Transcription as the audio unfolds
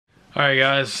Alright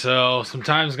guys, so some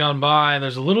time's gone by.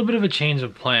 There's a little bit of a change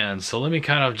of plans, so let me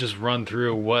kind of just run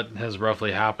through what has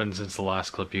roughly happened since the last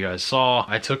clip you guys saw.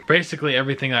 I took basically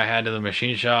everything I had to the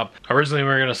machine shop. Originally we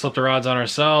were going to slip the rods on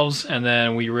ourselves, and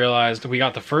then we realized we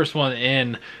got the first one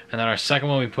in, and then our second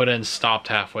one we put in stopped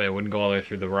halfway. It wouldn't go all the way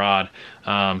through the rod.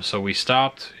 So we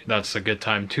stopped. That's a good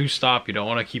time to stop. You don't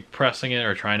want to keep pressing it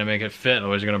or trying to make it fit,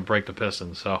 otherwise you're going to break the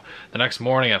piston. So the next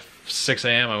morning at 6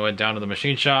 a.m. I went down to the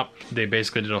machine shop. They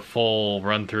basically did a full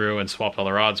run through and swapped all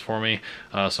the rods for me,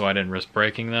 so I didn't risk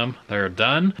breaking them. They're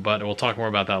done, but we'll talk more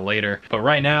about that later. But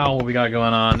right now what we got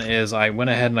going on is I went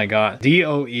ahead and I got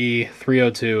DOE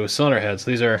 302 cylinder heads.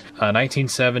 These are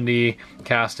 1970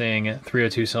 casting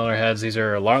 302 cylinder heads. These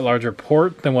are a lot larger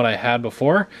port than what I had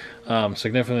before,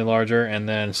 significantly larger, and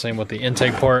then same with the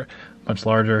intake port. Much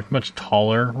larger, much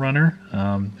taller runner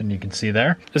than you can see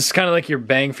there. This is kind of like your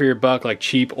bang for your buck, like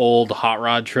cheap old hot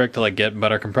rod trick to like get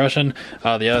better compression.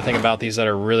 The other thing about these that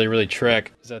are really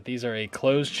trick is that these are a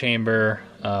closed chamber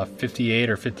 58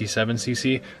 or 57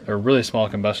 cc. They're a really small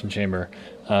combustion chamber.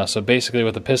 So basically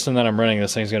with the piston that I'm running,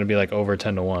 this thing's going to be like over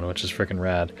 10-to-1, which is freaking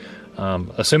rad.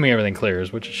 Assuming everything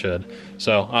clears, which it should.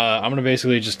 So I'm going to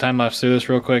basically just time-lapse through this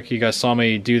real quick. You guys saw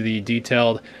me do the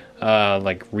detailed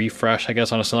like refresh, I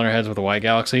guess, on a cylinder heads with a white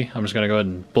Galaxy. I'm just gonna go ahead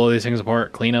and blow these things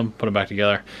apart, clean them, put them back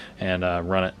together, and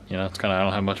run it. You know, it's kind of, I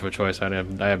don't have much of a choice. I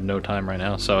have no time right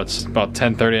now. So it's about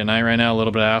 10:30 at night right now, a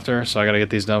little bit after. So I gotta get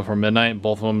these done for midnight.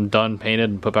 Both of them done, painted,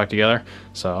 and put back together.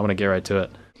 So I'm gonna get right to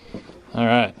it. All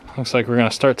right, looks like we're gonna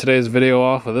start today's video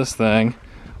off with this thing.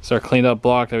 It's our cleaned up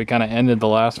block that we kind of ended the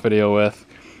last video with.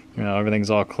 You know, everything's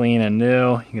all clean and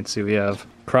new. You can see we have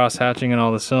cross hatching in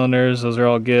all the cylinders. Those are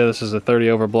all good. This is a 30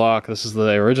 over block. This is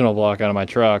the original block out of my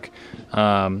truck.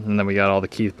 And then we got all the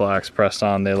Keith Blacks pressed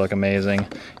on. They look amazing.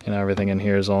 You know, everything in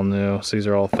here is all new. So these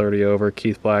are all 30 over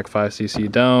Keith Black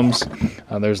 5cc domes.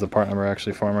 There's the part number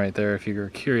actually for them right there if you're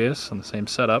curious, on the same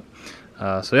setup.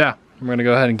 So yeah, we're gonna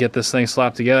go ahead and get this thing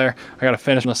slapped together. I gotta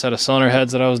finish the set of cylinder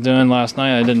heads that I was doing last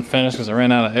night. I didn't finish because I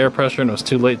ran out of air pressure and it was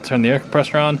too late to turn the air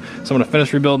compressor on. So I'm gonna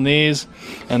finish rebuilding these,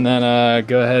 and then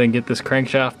go ahead and get this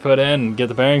crankshaft put in, and get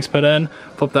the bearings put in,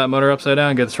 flip that motor upside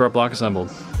down, and get the short block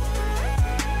assembled.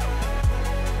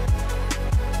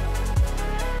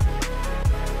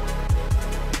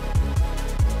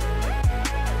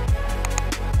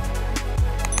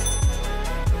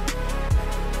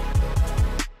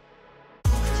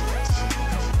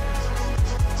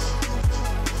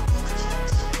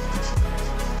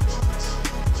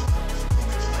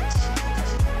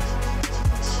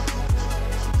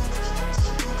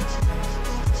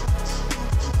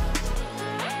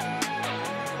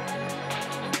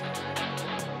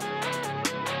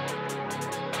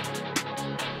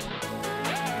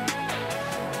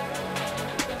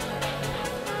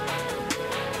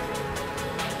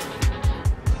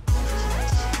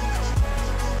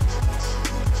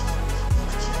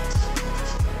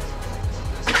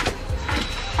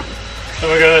 So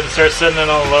we'll go ahead and start setting in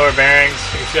all the lower bearings.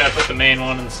 You can see I put the main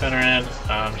one in the center end.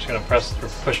 I'm just going to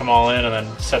push them all in and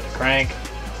then set the crank,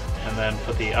 and then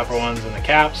put the upper ones in the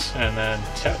caps, and then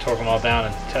torque them all down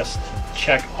and test and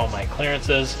check all my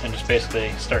clearances, and just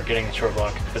basically start getting the short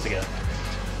block put together.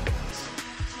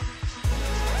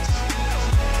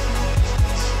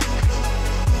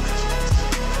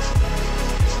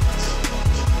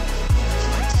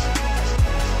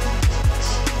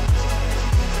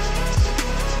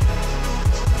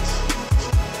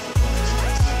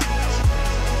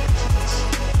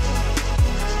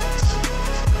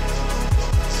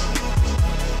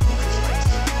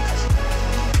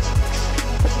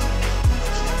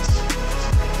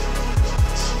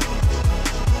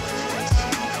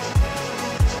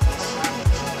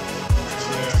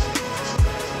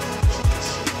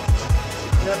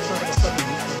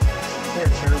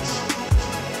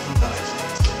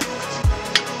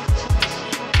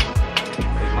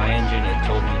 My engine had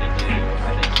told me to do,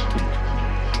 I think,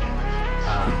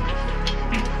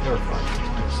 they were fun.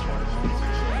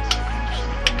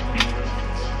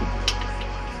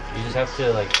 You just have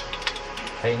to like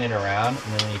tighten it around,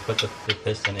 and then when you put the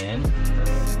piston in,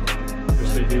 Which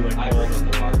they do like I rolled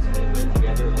the parts and they put it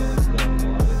together, and then a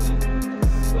lot of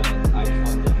things. But I just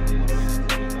wanted to do it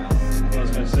around. I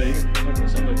was gonna say, you can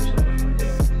assemble yourself.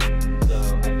 So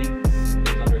I think it was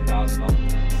under $1,000.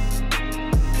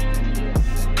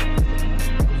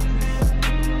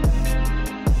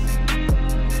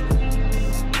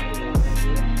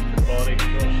 Quality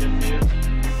control shit to use.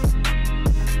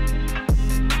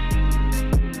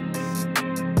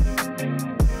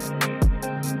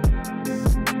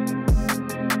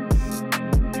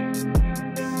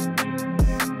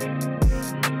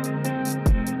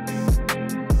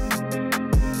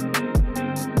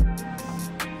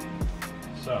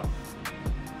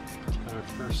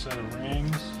 set of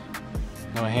rings.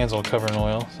 My hand's all covered in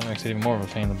oil, so that makes it even more of a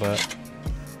pain in the butt.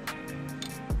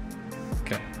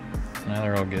 Okay, now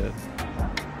they're all good.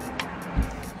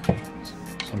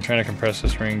 So I'm trying to compress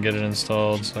this ring and get it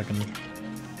installed so I can...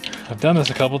 I've done this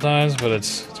a couple times, but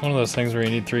it's one of those things where you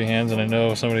need 3 hands, and I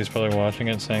know somebody's probably watching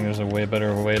it saying there's a way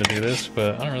better way to do this,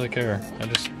 but I don't really care. I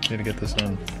just need to get this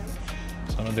in.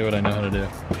 So I'm gonna do what I know how to do.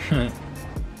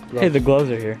 Hey, the gloves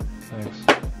are here. Thanks.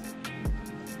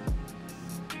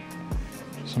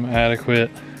 Some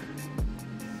adequate.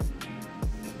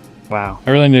 Wow.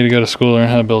 I really need to go to school and learn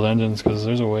how to build engines because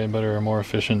there's a way better, more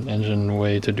efficient engine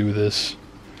way to do this.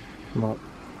 Well,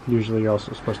 usually you're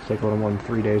also supposed to take a little more than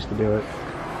 3 days to do it.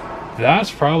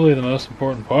 That's probably the most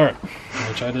important part,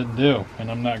 which I didn't do, and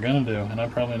I'm not gonna do, and I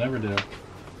probably never do.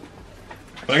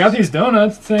 But I got these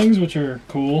donuts things, which are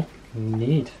cool.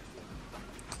 Neat.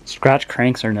 Scratch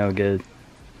cranks are no good.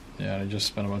 Yeah, I just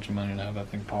spent a bunch of money to have that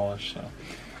thing polished, so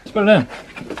let's put it in.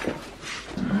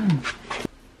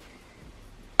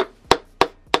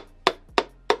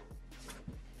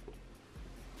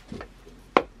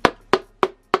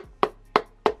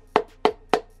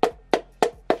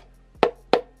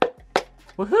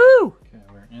 Woohoo! Okay,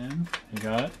 we're in. You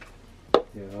got it?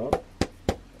 Yep.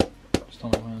 Just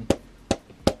on the one.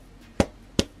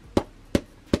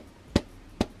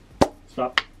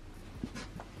 Stop.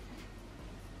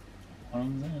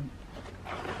 One's in.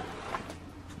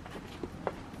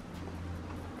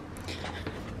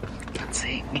 That's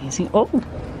amazing. Oh!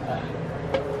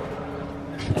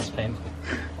 That's painful.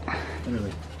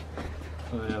 Literally.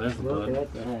 Oh yeah, there's the Look blood.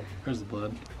 at that. There's the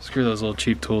blood. Screw those little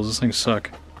cheap tools. These things suck.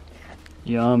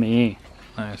 Yummy.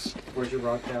 Nice. Where's your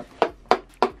rod cap?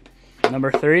 Number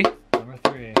 3? Number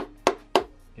 3.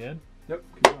 Good? Yep,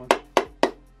 keep going.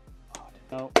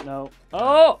 No, no.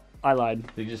 Oh! I lied.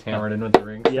 Did you just hammer it in with the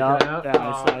ring? Yeah, Out?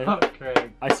 yeah,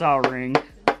 Craig. I saw a ring.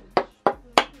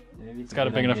 Maybe It's got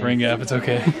a big enough ring gap. It's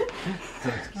okay.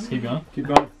 Just keep going. Keep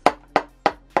going.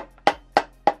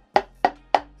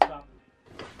 Stop.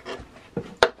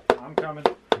 I'm coming.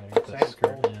 Get the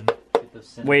skirt in.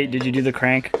 Wait, did you do the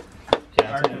crank?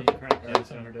 Yeah,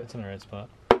 it's in it's in the right spot.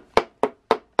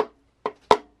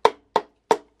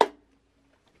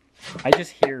 I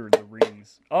just hear the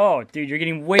rings. Oh, dude, you're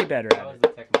getting way better That at was it. the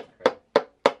technical crack.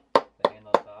 The hand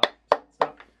on top.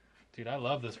 Stop. Dude, I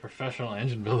love this professional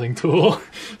engine building tool.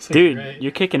 It's like Dude, great.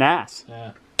 you're kicking ass.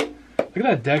 Yeah. Look at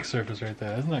that deck surface right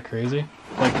there. Isn't that crazy?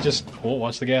 Like, just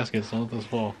watch the gaskets. Don't let this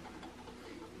fall.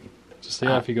 Just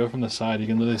yeah, if you go from the side, you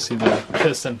can literally see the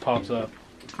piston pops up.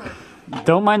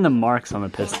 Don't mind the marks on the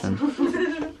piston.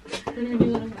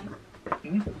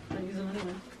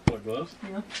 What, gloves?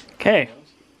 Okay,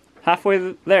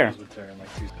 halfway there. Those would tear in like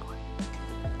 2 seconds.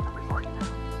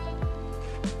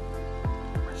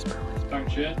 Talking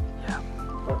shit?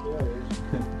 Fuck yeah,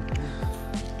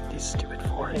 there's These stupid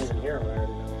nothing Fords. in here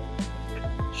already.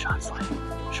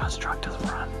 Sean's truck doesn't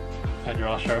run. I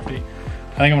draw a Sharpie.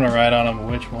 I think I'm gonna write on them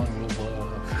which one will blow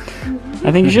up.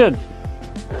 I think you should.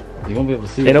 You won't be able to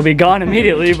see It'll be gone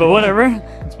immediately, but whatever.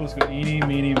 It's supposed to go eeny,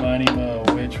 meeny, miny, mo.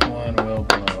 Which one will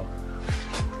blow?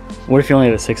 What if you only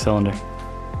have a 6-cylinder?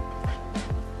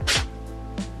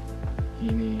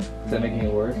 Eeny, Is that making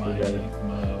it worse or miny, better?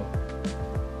 mo,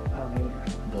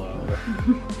 blow.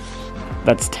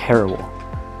 That's terrible.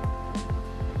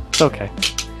 It's okay.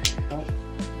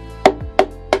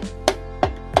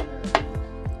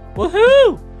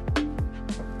 Woohoo!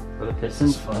 Are the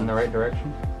pistons in the right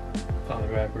direction? Probably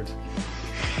backwards.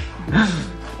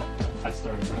 I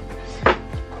started backwards.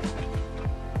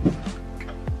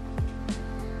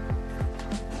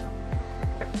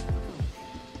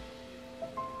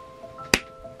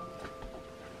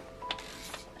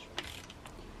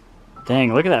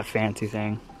 Dang, look at that fancy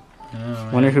thing. Oh,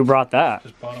 man. Wonder who brought that.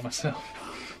 Just bought it myself.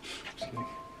 Just kidding.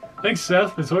 Thanks,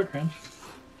 Seth, for Toy Crunch.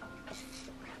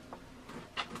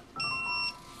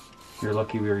 You're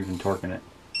lucky we were even torquing it.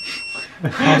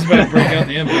 I was about to break out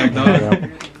the impact,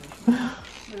 dog.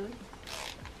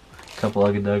 Couple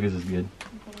Ugga-Duggas is good.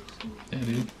 Yeah,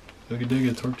 dude. Ugga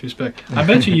Dugga, torque 2 spec. I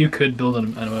bet you could build a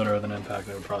motor with an impact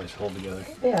that would probably hold together.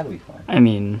 Yeah, that'll be fine. I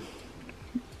mean,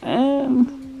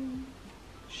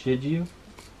 Should you?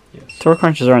 Yes. torque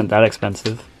wrenches aren't that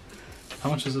expensive. How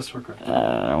much is this torque wrench?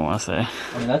 I don't want to say.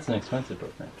 I mean, that's an expensive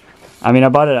torque wrench. I mean, I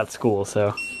bought it at school,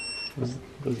 so.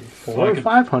 $400 or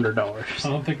 $500. I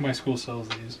don't think my school sells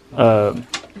these. I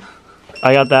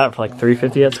got that for like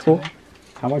 $350 at school.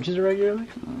 How much is it regularly?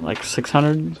 Like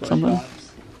 600 something.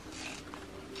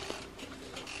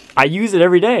 I use it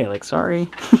every day. Like, sorry.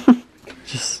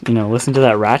 Just, listen to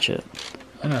that ratchet.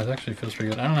 I know, it actually feels pretty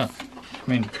good. I don't know. I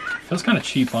mean, it feels kind of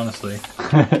cheap, honestly.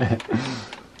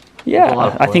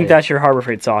 Yeah, I think that's your Harbor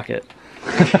Freight socket.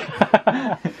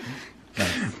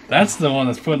 That's the one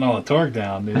that's putting all the torque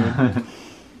down, dude.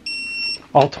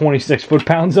 All 26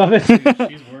 foot-pounds of it.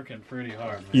 She's working pretty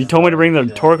hard. Man. You told me to bring the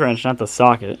torque wrench, not the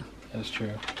socket. That's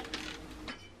true.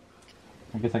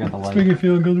 I guess I got the light. Make it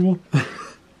feel uncomfortable.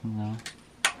 No.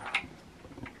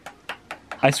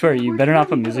 I swear, you better not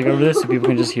put music over this so people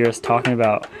can just hear us talking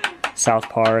about South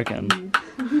Park and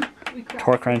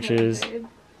torque wrenches.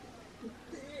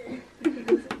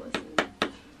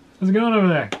 How's it going over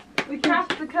there? We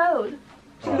cracked the code.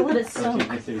 Should have let it soak.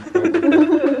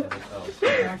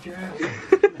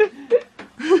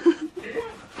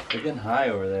 They're getting high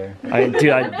over there. Dude,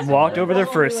 I walked over there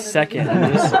for a second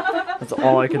and just, that's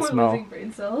all I could smell.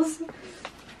 Brain cells.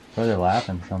 Why are they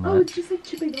laughing so Oh, much? it's just like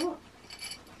chipping off.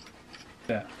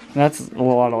 Yeah. That's a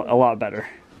lot better.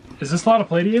 Is this a lot of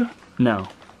play to you? No.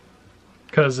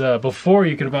 Because before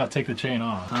you could about take the chain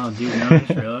off. Oh, dude, you know, I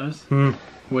just realized?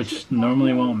 Which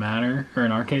normally won't matter, or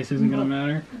in our case isn't going to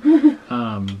matter.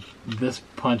 This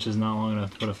punch is not long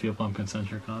enough to put a fuel pump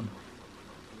concentric on.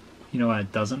 You know why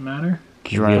it doesn't matter?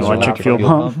 Because you run an electric fuel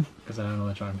pump? Because I have an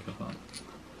electronic fuel pump.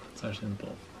 It's actually in the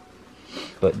bolt.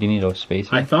 But do you need a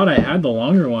spacer? I thought I had the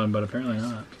longer one, but apparently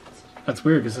not. That's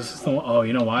weird, because this is the one. Oh,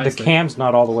 you know why? The cam's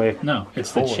not all the way. No,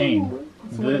 it's the chain.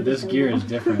 This gear is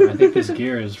different. I think this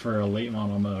gear is for a late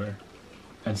model motor.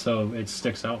 And so it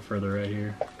sticks out further right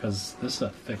here, because this is a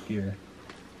thick gear.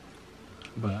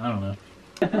 But I don't know.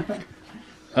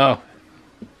 Oh,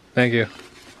 thank you.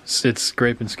 It's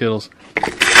grape and Skittles.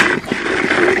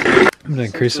 I'm gonna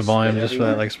increase the volume just for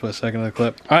that like split second of the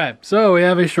clip. Alright, so we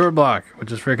have a short block,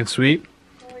 which is freaking sweet.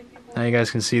 Now you guys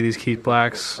can see these Keith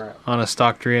Blacks on a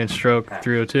stock 3-inch stroke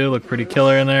 302. Look pretty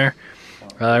killer in there.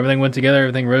 Everything went together,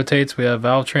 everything rotates. We have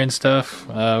valve train stuff.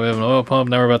 We have an oil pump.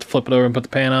 Now we're about to flip it over and put the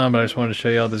pan on, but I just wanted to show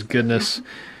you all this goodness,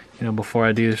 you know, before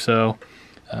I do so.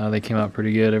 They came out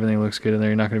pretty good. Everything looks good in there.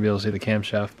 You're not going to be able to see the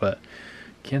camshaft, but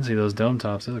you can see those dome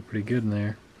tops. They look pretty good in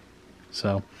there.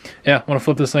 So, yeah, I want to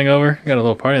flip this thing over. We got a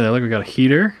little party in there. Look, we got a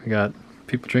heater. We got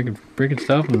people drinking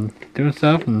stuff and doing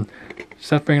stuff, and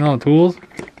Seth bringing all the tools.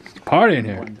 It's a party in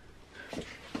here.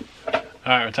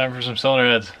 Alright, time for some cylinder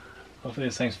heads. Hopefully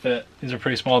these things fit. These are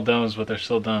pretty small domes, but they're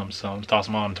still domes, so I'm going to toss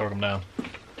them on and torque them down.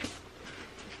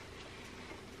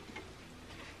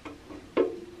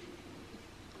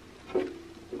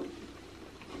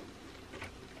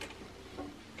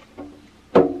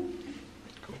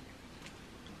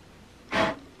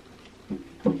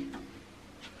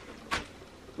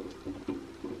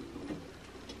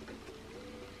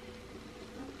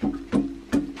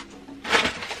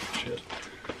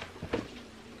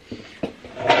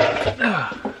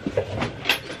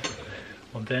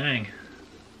 Well, dang.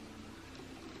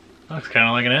 Looks kind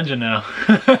of like an engine now.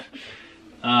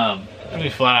 I'm gonna be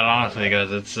flat out honest with you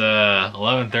guys. It's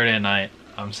 11:30 at night.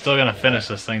 I'm still gonna finish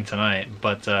this thing tonight,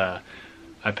 but I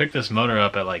picked this motor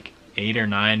up at like 8 or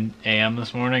 9 a.m.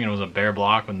 this morning, and it was a bare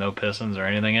block with no pistons or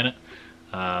anything in it.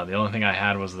 The only thing I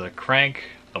had was the crank,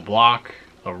 the block,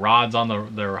 the rods on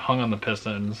they were hung on the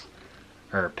pistons,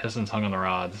 or pistons hung on the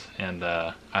rods, and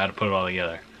I had to put it all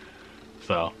together.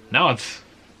 So now it's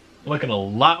looking a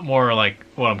lot more like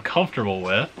what I'm comfortable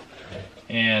with,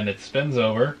 and it spins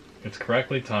over, it's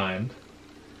correctly timed,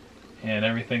 and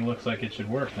everything looks like it should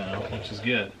work now, which is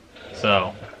good.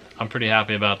 So I'm pretty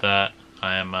happy about that.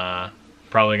 I am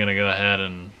probably going to go ahead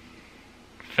and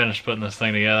finish putting this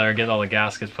thing together, get all the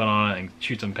gaskets put on it, and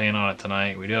shoot some paint on it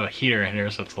tonight. We do have a heater in here,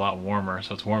 so it's a lot warmer,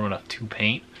 so it's warm enough to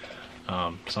paint. So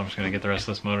I'm just going to get the rest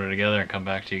of this motor together and come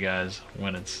back to you guys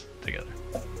when it's together.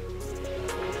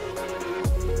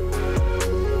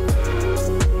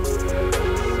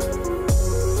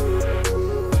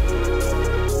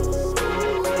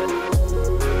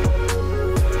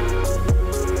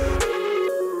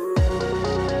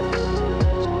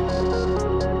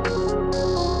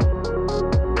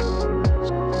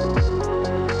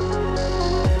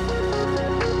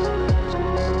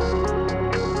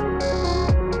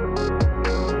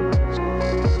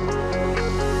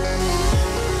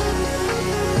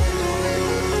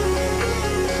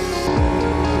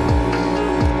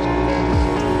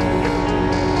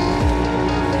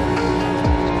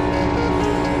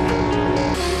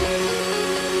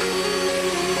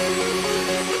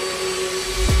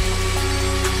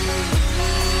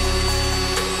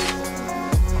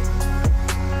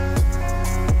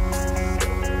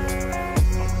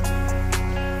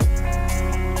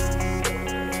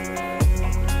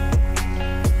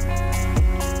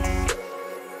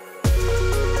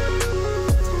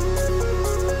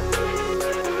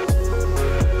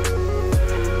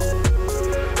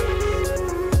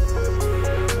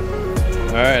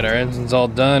 Alright, our engine's all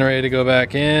done, ready to go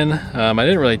back in. I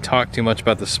didn't really talk too much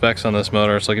about the specs on this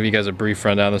motor, so I'll give you guys a brief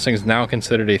rundown. This thing is now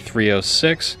considered a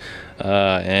 306,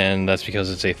 and that's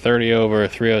because it's a 30 over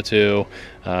 302.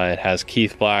 It has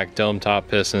Keith Black dome top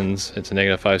pistons. It's a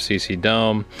 -5cc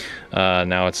dome.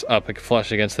 Now it's up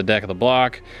flush against the deck of the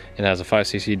block. It has a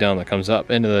 5cc dome that comes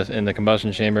up into the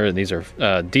combustion chamber. These are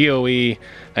DOE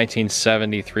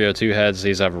 1970 302 heads.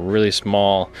 These have really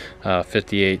small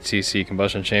 58cc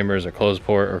combustion chambers or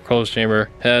closed chamber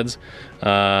heads.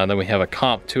 Then we have a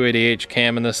comp 280H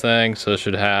cam in this thing, so it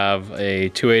should have a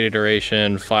 280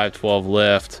 duration, 512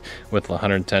 lift with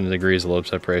 110 degrees of lobe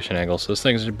separation angle. So this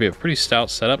thing should be a pretty stout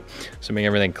setup, assuming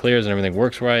everything clears and everything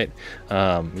works right.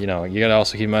 You know, you gotta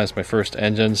also keep in mind it's my first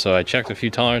engine, so I checked a few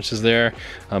tolerances there,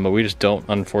 but we just don't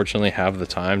unfortunately have the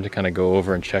time to kind of go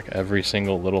over and check every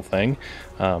single little thing.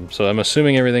 So I'm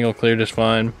assuming everything will clear just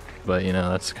fine, but you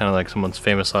know, that's kind of like someone's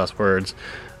famous last words.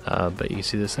 But you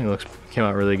see this thing came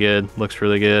out really good, looks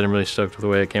really good. I'm really stoked with the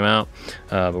way it came out.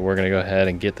 But we're gonna go ahead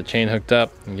and get the chain hooked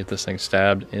up and get this thing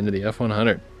stabbed into the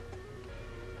F100.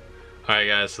 Alright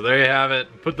guys, so there you have it.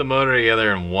 Put the motor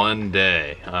together in one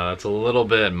day. That's a little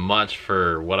bit much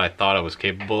for what I thought it was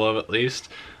capable of, at least.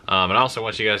 And I also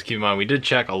want you guys to keep in mind, we did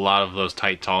check a lot of those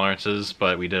tight tolerances,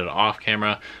 but we did it off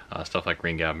camera, stuff like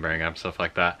ring gap and bearing gap, stuff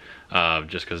like that,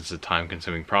 just because it's a time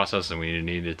consuming process and we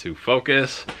needed to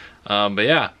focus. But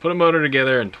yeah, put a motor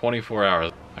together in 24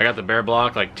 hours. I got the bare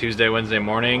block like Tuesday, Wednesday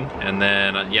morning, and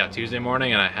then yeah, Tuesday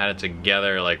morning, and I had it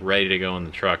together like ready to go in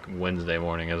the truck Wednesday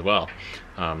morning as well.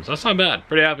 So that's not bad.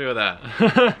 Pretty happy with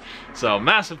that. So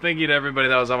massive thank you to everybody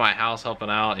that was at my house helping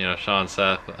out, you know, Sean,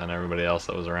 Seth, and everybody else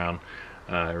that was around.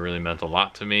 It really meant a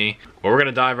lot to me. But we're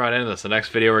gonna dive right into this. The next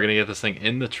video, we're gonna get this thing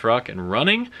in the truck and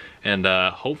running, and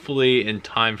hopefully in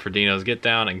time for Dino's get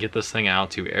down and get this thing out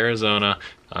to Arizona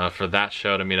for that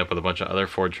show to meet up with a bunch of other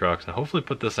Ford trucks and hopefully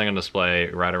put this thing on display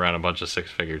right around a bunch of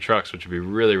six-figure trucks, which would be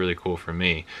really, really cool for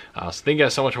me. So thank you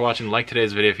guys so much for watching. Like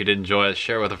today's video if you did enjoy it,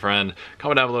 share it with a friend,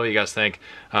 comment down below what you guys think.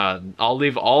 I'll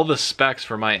leave all the specs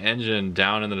for my engine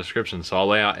down in the description, so I'll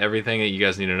lay out everything that you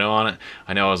guys need to know on it.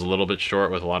 I know I was a little bit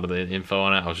short with a lot of the info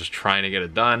on it. I was just trying to get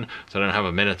it done, so I don't have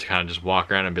a minute to kind of just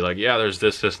walk around and be like, yeah, there's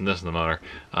this, and this in the motor.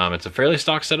 It's a fairly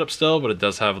stock setup still, but it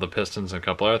does have the pistons and a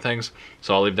couple other things,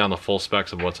 so I'll leave down the full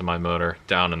specs of what's in my motor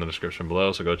down in the description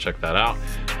below, so go check that out,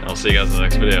 and I'll see you guys in the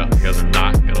next video. You guys are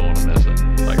not gonna want to miss.